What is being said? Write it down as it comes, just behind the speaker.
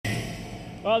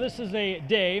Well, this is a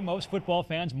day most football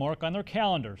fans mark on their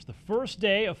calendars, the first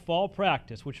day of fall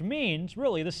practice, which means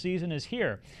really the season is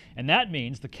here. And that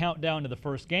means the countdown to the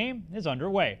first game is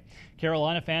underway.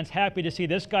 Carolina fans happy to see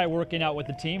this guy working out with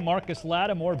the team, Marcus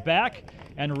Lattimore, back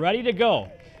and ready to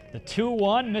go. The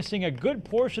 2-1 missing a good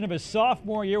portion of his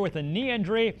sophomore year with a knee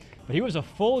injury, but he was a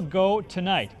full go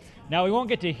tonight. Now, we won't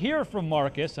get to hear from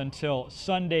Marcus until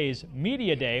Sunday's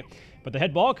media day, but the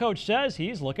head ball coach says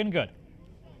he's looking good.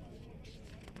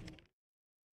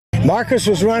 Marcus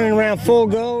was running around full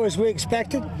go as we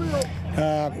expected.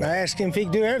 I asked him if he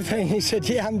could do everything. He said,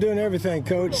 "Yeah, I'm doing everything,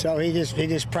 coach." So he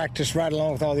just practiced right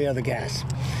along with all the other guys.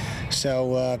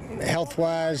 So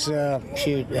health-wise,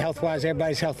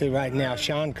 everybody's healthy right now.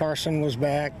 Sean Carson was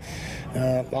back.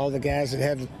 All the guys that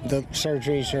had the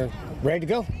surgeries are ready to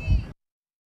go.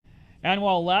 And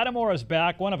while Lattimore is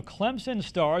back, one of Clemson's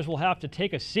stars will have to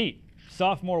take a seat.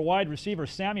 Sophomore wide receiver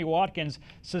Sammy Watkins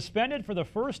suspended for the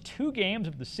first 2 games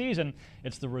of the season.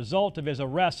 It's the result of his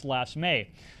arrest last May.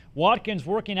 Watkins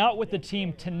working out with the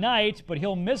team tonight, but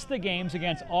he'll miss the games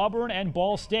against Auburn and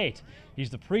Ball State. He's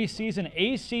the preseason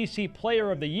ACC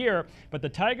Player of the Year, but the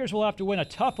Tigers will have to win a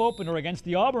tough opener against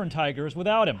the Auburn Tigers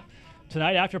without him.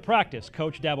 Tonight after practice,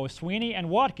 Coach Dabo Sweeney and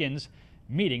Watkins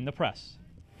meeting the press.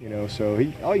 You know, so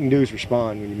all you can do is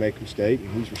respond when you make a mistake,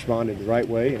 and he's responded the right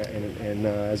way. And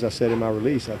as I said in my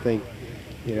release, I think,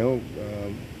 you know,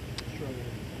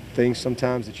 things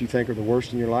sometimes that you think are the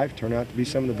worst in your life turn out to be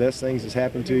some of the best things that's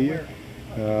happened to you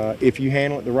if you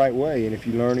handle it the right way and if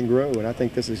you learn and grow. And I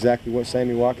think that's exactly what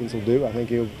Sammy Watkins will do. I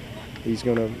think he's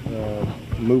going to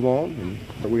move on.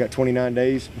 And we got 29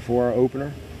 days before our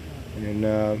opener, and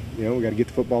you know, we got to get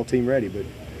the football team ready. But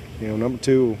you know, number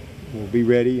 2 will be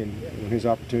ready, and when his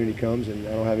opportunity comes, and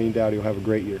I don't have any doubt he'll have a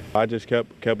great year. I just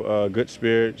kept a good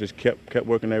spirit, just kept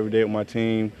working every day with my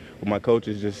team, with my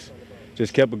coaches,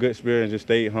 just kept a good spirit and just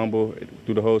stayed humble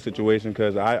through the whole situation,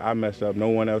 because I messed up. No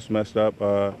one else messed up.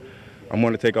 I'm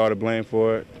going to take all the blame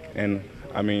for it, and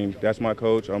I mean, that's my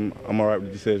coach. I'm all right with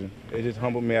the decision. It just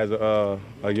humbled me as a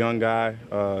young guy.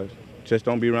 Just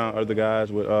don't be around other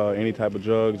guys with any type of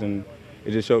drugs, and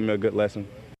it just showed me a good lesson.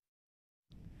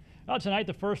 Well, tonight,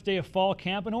 the first day of fall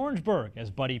camp in Orangeburg as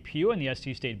Buddy Pugh and the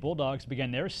SC State Bulldogs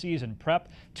begin their season prep.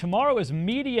 Tomorrow is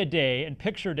media day and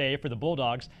picture day for the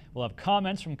Bulldogs. We'll have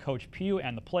comments from Coach Pugh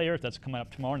and the players. That's coming up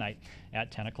tomorrow night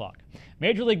at 10 o'clock.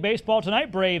 Major League Baseball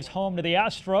tonight, Braves home to the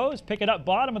Astros. Pick it up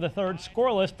bottom of the 3rd,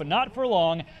 scoreless, but not for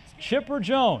long. Chipper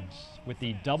Jones with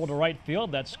the double to right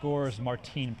field. That scores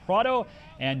Martin Prado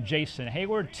and Jason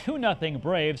Hayward. 2-0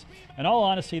 Braves. In all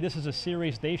honesty, this is a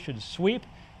series they should sweep.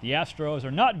 The Astros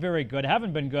are not very good,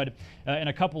 haven't been good in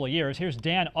a couple of years. Here's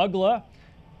Dan Ugla.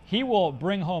 He will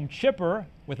bring home Chipper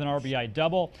with an RBI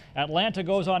double. Atlanta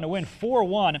goes on to win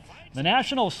 4-1. The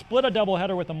Nationals split a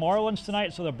doubleheader with the Marlins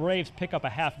tonight, so the Braves pick up a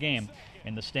half game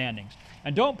in the standings.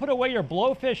 And don't put away your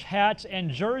Blowfish hats and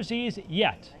jerseys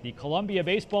yet. The Columbia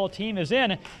baseball team is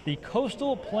in the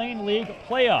Coastal Plain League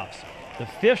playoffs. The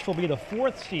Fish will be the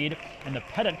 4th seed in the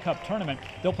Pettit Cup tournament.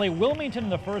 They'll play Wilmington in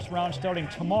the first round starting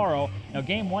tomorrow. Now,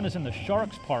 Game 1 is in the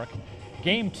Sharks Park.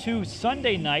 Game 2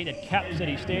 Sunday night at Cap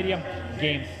City Stadium.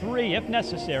 Game 3, if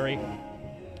necessary,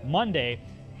 Monday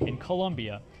in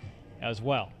Columbia as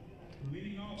well.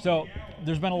 So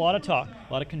there's been a lot of talk,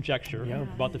 a lot of conjecture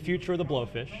about the future of the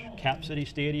Blowfish. Cap City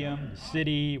Stadium, the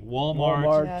city,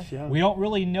 Walmart. Yeah. We don't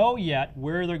really know yet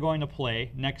where they're going to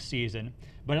play next season,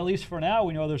 but at least for now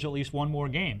we know there's at least one more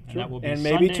game, and that will be and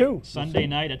maybe two. Sunday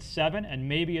night at 7, and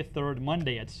maybe a third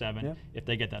Monday at 7 if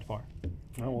they get that far.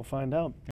 Well, we'll find out.